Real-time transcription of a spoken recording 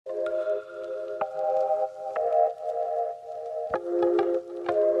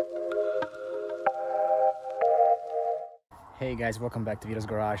Hey guys, welcome back to VITO'S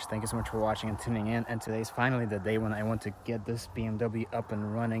Garage. Thank you so much for watching and tuning in. And today's finally the day when I want to get this BMW up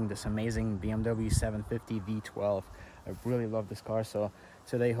and running, this amazing BMW 750 V12. I really love this car, so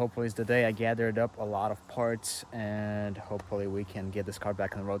today hopefully is the day. I gathered up a lot of parts and hopefully we can get this car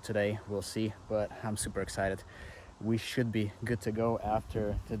back on the road today. We'll see, but I'm super excited. We should be good to go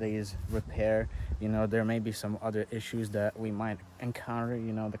after today's repair. You know, there may be some other issues that we might encounter.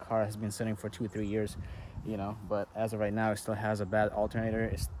 You know, the car has been sitting for 2-3 years, you know, but as of right now it still has a bad alternator.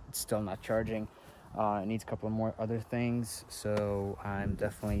 It's still not charging. It needs a couple more other things, so I'm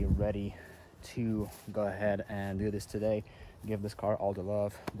definitely ready to go ahead and do this today, give this car all the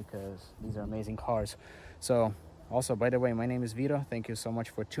love, because these are amazing cars. So also, by the way, my name is Vito. Thank you so much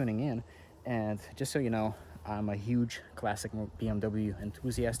for tuning in. And just so you know, I'm a huge classic BMW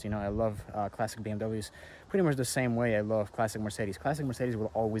enthusiast. You know, I love classic BMWs pretty much the same way I love classic Mercedes. Classic Mercedes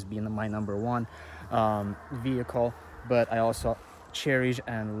will always be my number one vehicle, but I also cherish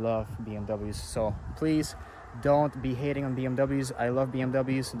and love BMWs. So please don't be hating on BMWs. I love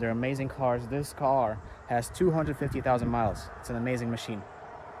BMWs. They're amazing cars. This car has 250,000 miles. It's an amazing machine.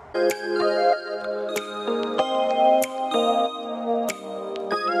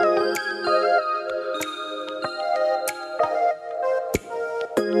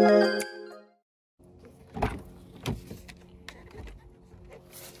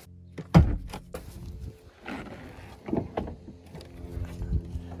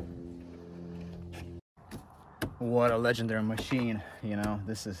 What a legendary machine. You know,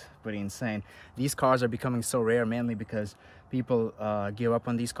 this is pretty insane. These cars are becoming so rare, mainly because people give up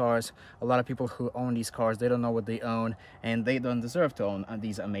on these cars. A lot of people who own these cars, they don't know what they own, and they don't deserve to own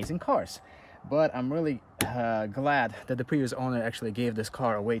these amazing cars. But I'm really glad that the previous owner actually gave this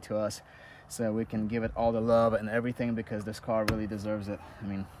car away to us, so we can give it all the love and everything, because this car really deserves it. I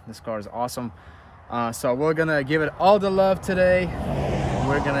mean, this car is awesome. So we're gonna give it all the love today.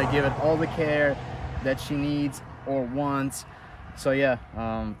 We're gonna give it all the care that she needs or wants. So yeah,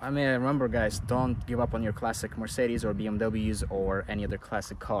 I mean, remember guys, don't give up on your classic Mercedes or BMWs or any other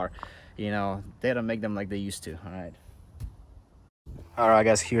classic car. You know, they don't make them like they used to. All right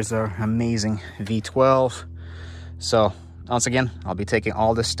guys, here's our amazing V12. So once again, I'll be taking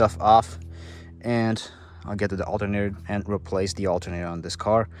all this stuff off and I'll get to the alternator and replace the alternator on this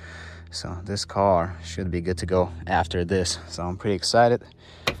car. So this car should be good to go after this, so I'm pretty excited.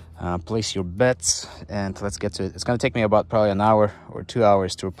 Place your bets and let's get to it. It's going to take me about probably an hour or 2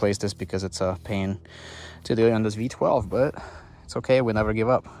 hours to replace this, because it's a pain to do it on this V12, but it's okay. We never give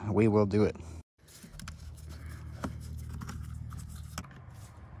up. We will do it.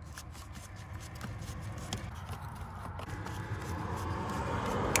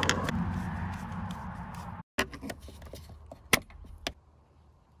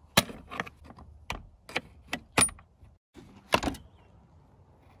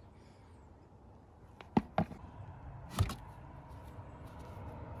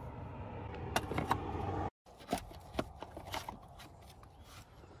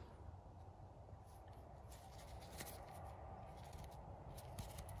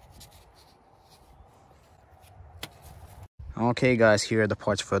 Okay guys, here are the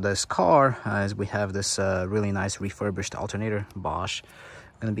parts for this car. As we have this really nice refurbished alternator, Bosch.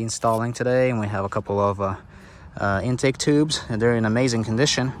 I'm going to be installing today, and we have a couple of intake tubes, and they're in amazing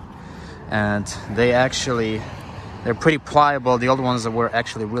condition, and they're pretty pliable. The old ones were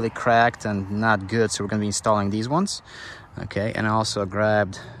actually really cracked and not good, so we're going to be installing these ones. Okay, and I also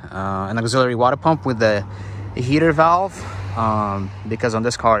grabbed an auxiliary water pump with the heater valve, because on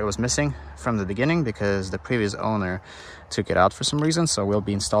this car it was missing from the beginning because the previous owner took it out for some reason. So we'll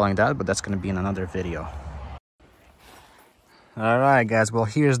be installing that, but that's going to be in another video. All right guys, well,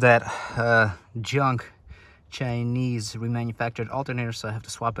 here's that junk Chinese remanufactured alternator, so I have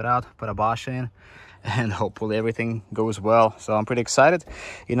to swap it out, put a Bosch in, and hopefully everything goes well. So I'm pretty excited.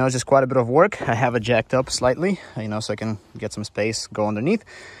 You know, it's just quite a bit of work. I have it jacked up slightly, you know, so I can get some space, go underneath,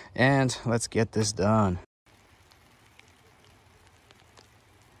 and let's get this done.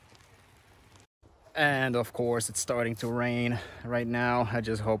 And of course, it's starting to rain right now. I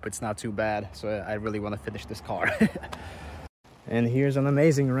just hope it's not too bad, so I really want to finish this car. And here's an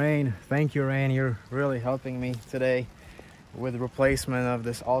amazing rain. Thank you, rain. You're really helping me today with the replacement of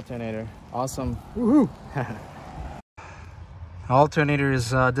this alternator. Awesome. Woohoo! Alternator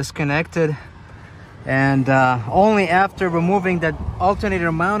is disconnected, and only after removing that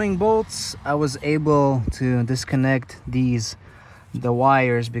alternator mounting bolts I was able to disconnect the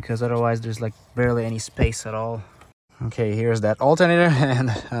wires, because otherwise there's like barely any space at all. Okay, here's that alternator,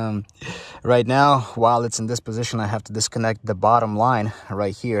 and right now, while it's in this position, I have to disconnect the bottom line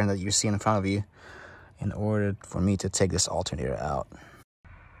right here that you see in front of you. in order for me to take this alternator out.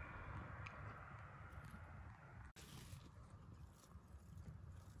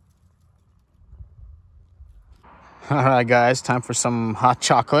 All right, guys, time for some hot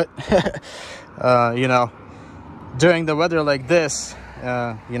chocolate. You know, during the weather like this,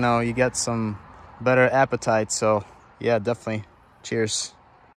 you know, you get some better appetite. So yeah, definitely. Cheers.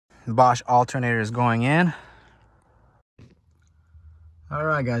 Bosch alternator is going in. All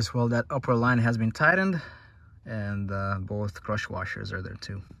right, guys, well, that upper line has been tightened, and both crush washers are there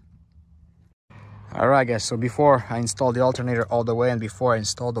too. All right, guys, so before I install the alternator all the way and before I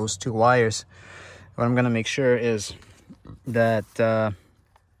install those two wires, what I'm gonna make sure is that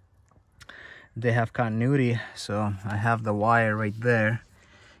they have continuity. So I have the wire right there.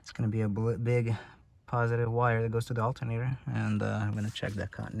 It's gonna be a big positive wire that goes to the alternator, and I'm gonna check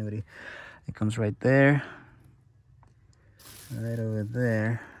that continuity. It comes right there, right over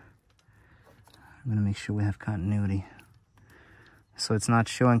there. I'm gonna make sure we have continuity. So it's not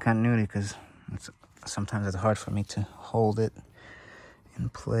showing continuity because sometimes it's hard for me to hold it in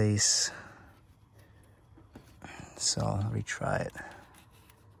place. So I'll retry it.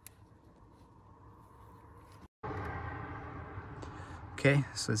 Okay,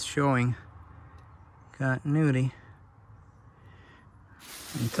 so it's showing continuity.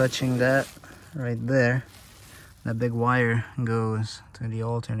 I'm touching that right there. That big wire goes to the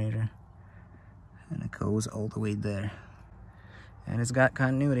alternator, and it goes all the way there. And it's got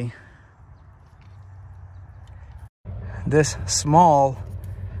continuity. This small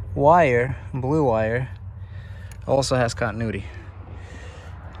wire, blue wire, also has continuity.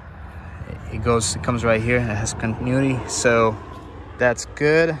 It comes right here. It has continuity, so that's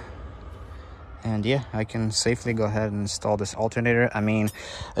good. And yeah, I can safely go ahead and install this alternator. I mean,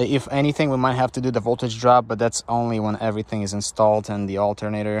 if anything, we might have to do the voltage drop, but that's only when everything is installed and the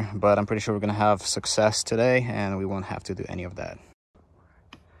alternator. But I'm pretty sure we're gonna have success today, and we won't have to do any of that.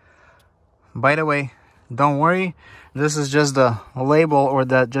 By the way, don't worry, this is just the label, or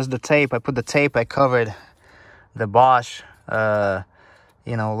just the tape. I put the tape, I covered the Bosch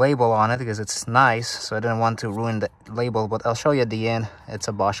you know, label on it because it's nice, so I didn't want to ruin the label, but I'll show you at the end. It's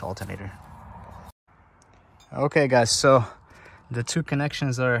a Bosch alternator. Okay, guys, so the two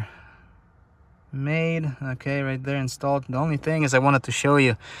connections are made. Okay, right there, installed. The only thing is I wanted to show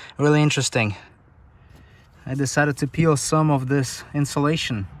you, really interesting, I decided to peel some of this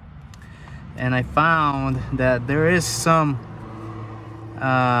insulation, and I found that there is some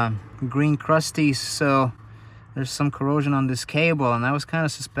green crusties, so there's some corrosion on this cable, and I was kind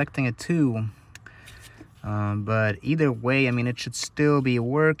of suspecting it too. But either way, I mean, it should still be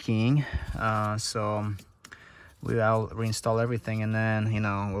working. So I'll reinstall everything, and then, you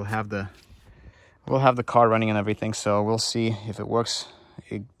know, we'll have the car running and everything. So we'll see if it works.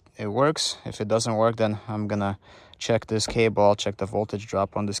 It works. If it doesn't work, then I'm gonna check this cable. I'll check the voltage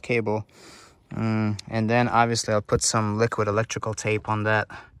drop on this cable, and then obviously I'll put some liquid electrical tape on that,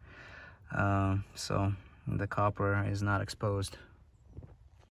 so the copper is not exposed.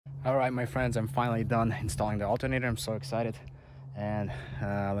 All right, my friends, I'm finally done installing the alternator. I'm so excited, and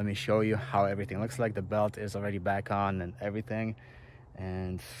let me show you how everything looks like. The belt is already back on and everything,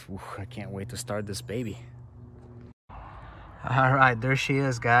 and I can't wait to start this baby. All right, there she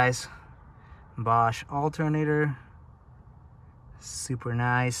is, guys. Bosch alternator, super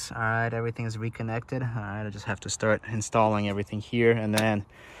nice. All right, everything is reconnected. All right, I just have to start installing everything here, and then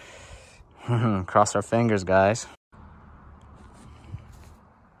cross our fingers, guys.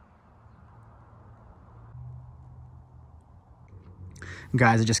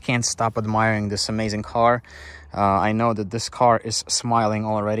 Guys, I just can't stop admiring this amazing car. I know that this car is smiling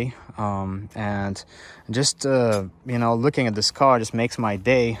already, and just you know, looking at this car just makes my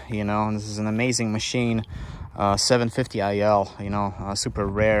day. You know, and this is an amazing machine, 750 IL, you know, super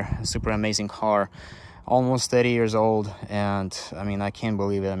rare, super amazing car, almost 30 years old, and I mean, I can't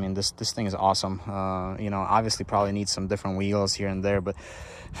believe it. I mean, this thing is awesome. You know, obviously probably needs some different wheels here and there, but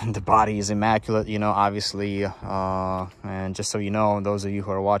the body is immaculate, you know, obviously. And just so you know, those of you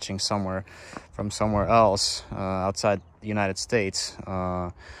who are watching from somewhere else, outside the United States,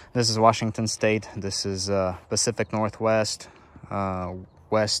 this is Washington State. This is Pacific Northwest,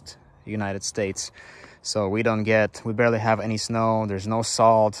 West United States. So we barely have any snow. There's no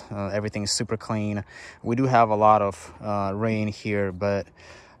salt. Everything is super clean. We do have a lot of rain here, but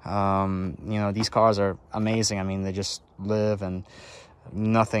you know, these cars are amazing. I mean, they just live, and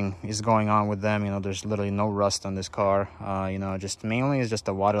nothing is going on with them. You know, there's literally no rust on this car. You know, just mainly it's just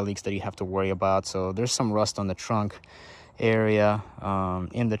the water leaks that you have to worry about. So there's some rust on the trunk area,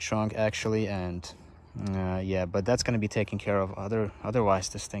 in the trunk actually, and yeah, but that's going to be taken care of. Otherwise,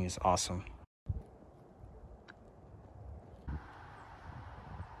 this thing is awesome.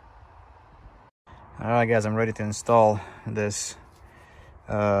 All right, guys, I'm ready to install this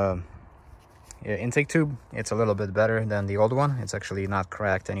intake tube. It's a little bit better than the old one. It's actually not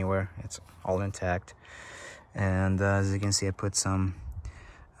cracked anywhere. It's all intact. And as you can see, I put some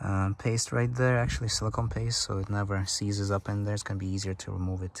paste right there, actually silicone paste, so it never seizes up in there. It's gonna be easier to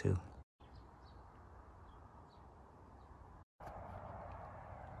remove it too.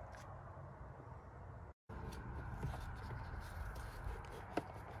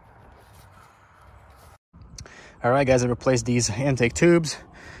 All right, guys, I replaced these intake tubes.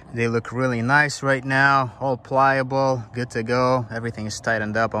 They look really nice right now, all pliable, good to go. Everything is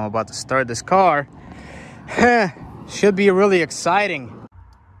tightened up. I'm about to start this car. Should be really exciting.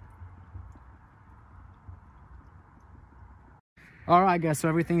 All right, guys, so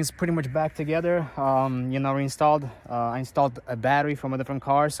everything is pretty much back together. You know, reinstalled. I installed a battery from a different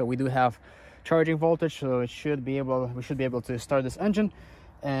car, so we do have charging voltage, so we should be able to start this engine.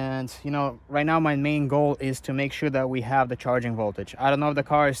 And you know, right now my main goal is to make sure that we have the charging voltage. I don't know if the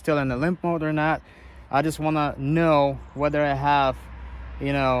car is still in the limp mode or not. I just want to know whether I have,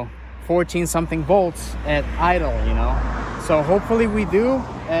 you know, 14 something volts at idle, you know. So hopefully we do,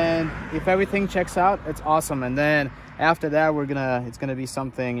 and if everything checks out, it's awesome. And then after that, it's gonna be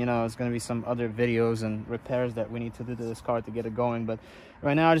something, you know, it's gonna be some other videos and repairs that we need to do to this car to get it going. But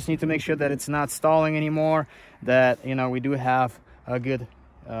right now I just need to make sure that it's not stalling anymore, that, you know, we do have a good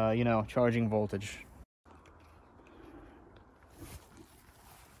you know, charging voltage.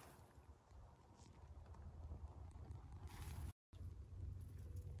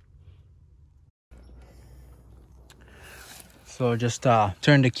 So just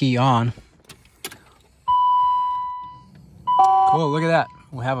turn the key on. Cool, look at that.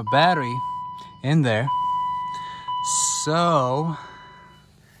 We have a battery in there. So,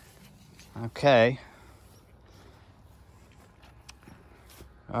 okay.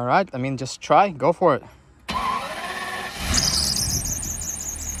 All right, I mean, just try, go for it.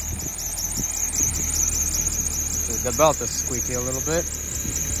 The belt is squeaky a little bit.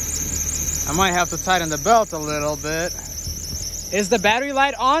 I might have to tighten the belt a little bit. Is the battery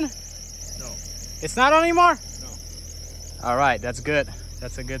light on? No. It's not on anymore? No. All right, that's good.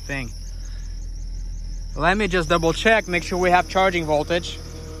 That's a good thing. Let me just double check, make sure we have charging voltage.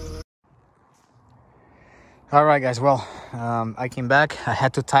 All right, guys, well, I came back. I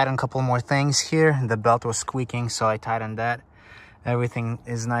had to tighten a couple more things here. The belt was squeaking, so I tightened that. Everything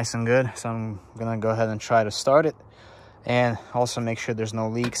is nice and good, so I'm gonna go ahead and try to start it and also make sure there's no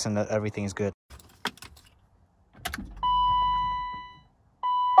leaks and that everything is good.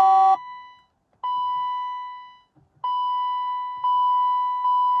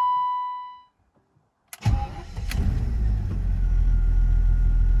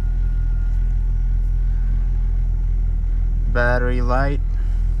 Battery light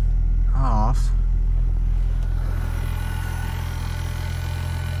off.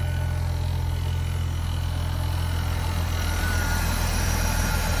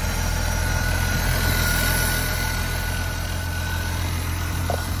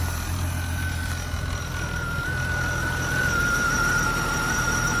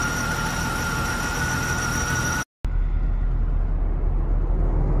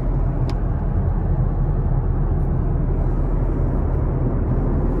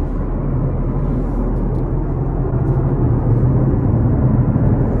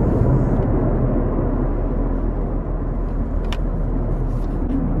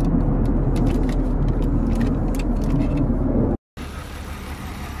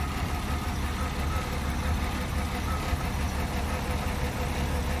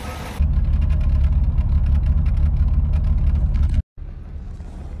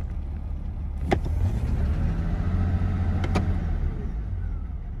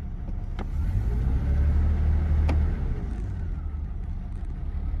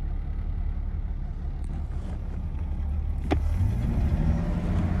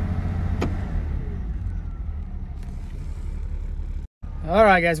 All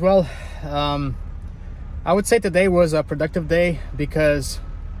right, guys, well, I would say today was a productive day because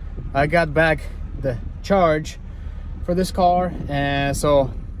I got back the charge for this car, and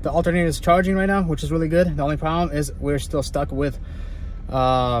so the alternator is charging right now, which is really good. The only problem is we're still stuck with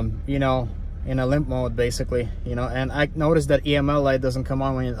you know, in a limp mode basically, you know, and I noticed that EML light doesn't come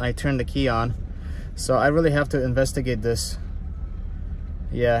on when I turn the key on, so I really have to investigate this.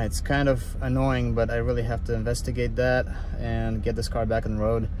 Yeah, it's kind of annoying, but I really have to investigate that and get this car back on the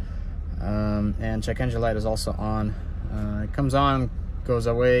road. And check engine light is also on. It comes on, goes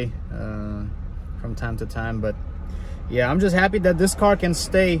away from time to time, but yeah, I'm just happy that this car can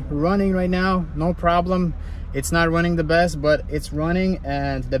stay running right now, no problem. It's not running the best, but it's running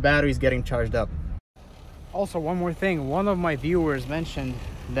and the battery is getting charged up. Also, one more thing, one of my viewers mentioned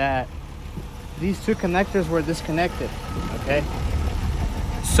that these two connectors were disconnected. Okay,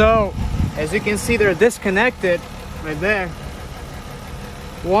 so as you can see, they're disconnected right there.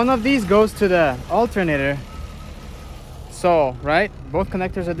 One of these goes to the alternator. So right, both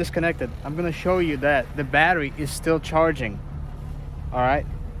connectors are disconnected. I'm gonna show you that the battery is still charging. All right,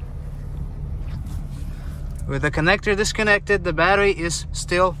 with the connector disconnected, the battery is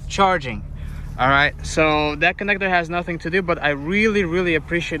still charging. All right, so that connector has nothing to do, but I really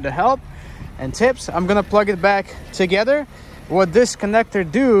appreciate the help and tips. I'm gonna plug it back together. What this connector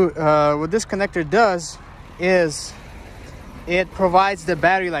does is it provides the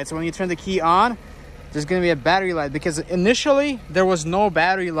battery light. So when you turn the key on, there's gonna be a battery light, because initially there was no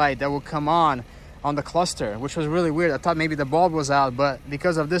battery light that would come on the cluster, which was really weird. I thought maybe the bulb was out, but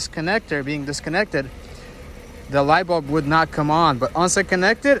because of this connector being disconnected, the light bulb would not come on. But once I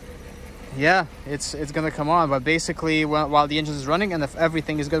connect it, yeah, it's gonna come on. But basically, while the engine is running and if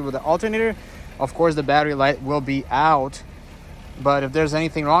everything is good with the alternator, of course the battery light will be out. But if there's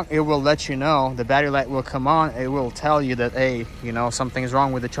anything wrong, it will let you know. The battery light will come on. It will tell you that, hey, you know, something's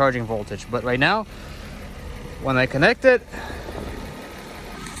wrong with the charging voltage. But right now, when I connect it,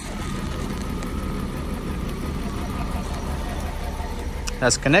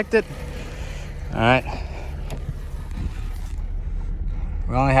 that's connected. All right.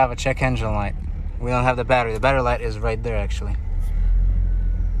 We only have a check engine light. We don't have the battery. The battery light is right there, actually.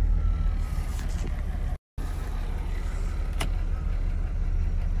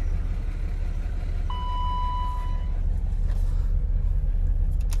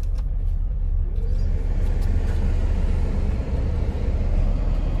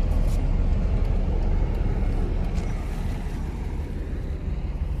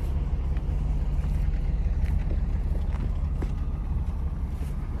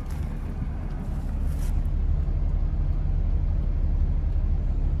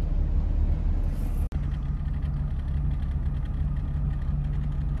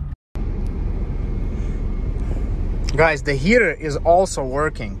 Guys, the heater is also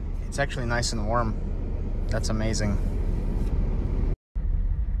working. It's actually nice and warm. That's amazing.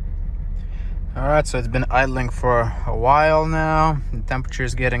 All right, so it's been idling for a while now. The temperature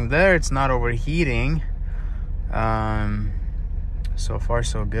is getting there. It's not overheating. So far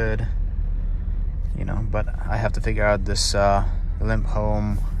so good, you know, but I have to figure out this limp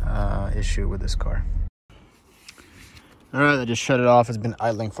home issue with this car. All right, I just shut it off. It's been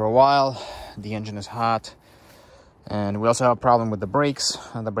idling for a while. The engine is hot. And we also have a problem with the brakes.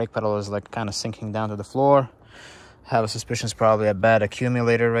 The brake pedal is like kind of sinking down to the floor. Have a suspicion it's probably a bad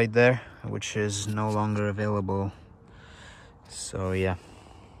accumulator right there, which is no longer available. So yeah,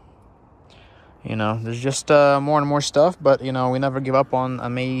 you know, there's just more and more stuff, but you know, we never give up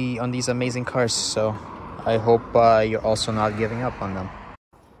on these amazing cars. So I hope you're also not giving up on them.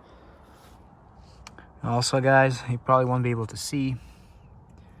 Also, guys, you probably won't be able to see,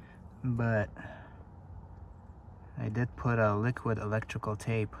 but I did put a liquid electrical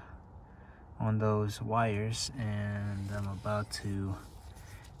tape on those wires, and I'm about to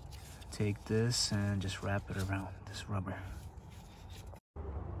take this and just wrap it around this rubber.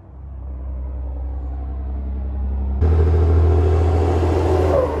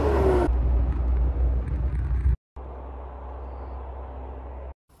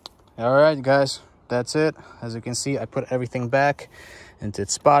 All right, guys, that's it. As you can see, I put everything back into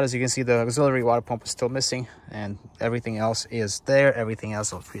its spot. As you can see, the auxiliary water pump is still missing, and everything else is there. Everything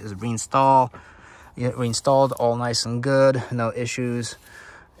else is reinstalled, all nice and good, no issues.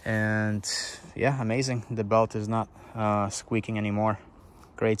 And yeah, amazing. The belt is not squeaking anymore.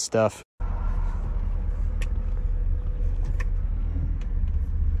 Great stuff.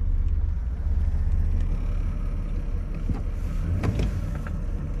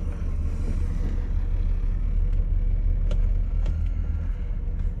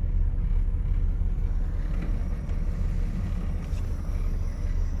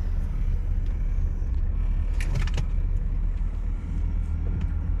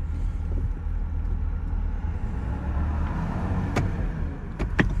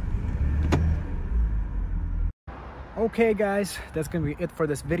 Okay, guys, that's gonna be it for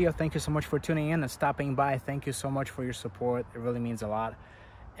this video. Thank you so much for tuning in and stopping by. Thank you so much for your support. It really means a lot.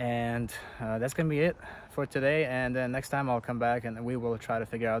 And that's gonna be it for today. And then next time I'll come back and we will try to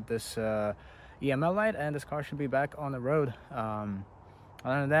figure out this EML light, and this car should be back on the road. Other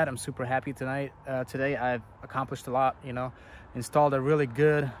than that, I'm super happy tonight. Today I've accomplished a lot, you know, installed a really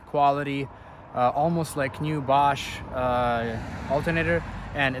good quality, almost like new Bosch alternator,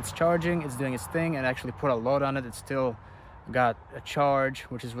 and it's charging, it's doing its thing, and actually put a load on it. It's still got a charge,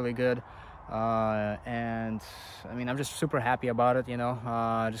 which is really good. And I mean, I'm just super happy about it, you know.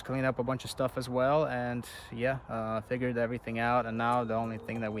 Just cleaned up a bunch of stuff as well, and yeah, figured everything out. And now the only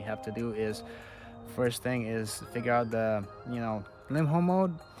thing that we have to do is, first thing is figure out the, you know, limbo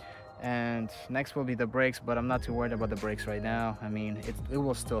mode, and next will be the brakes, but I'm not too worried about the brakes right now. I mean, it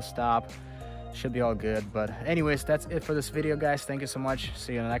will still stop, should be all good. But anyways, that's it for this video, guys. Thank you so much.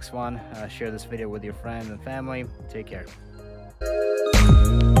 See you in the next one. Share this video with your friends and family. Take care.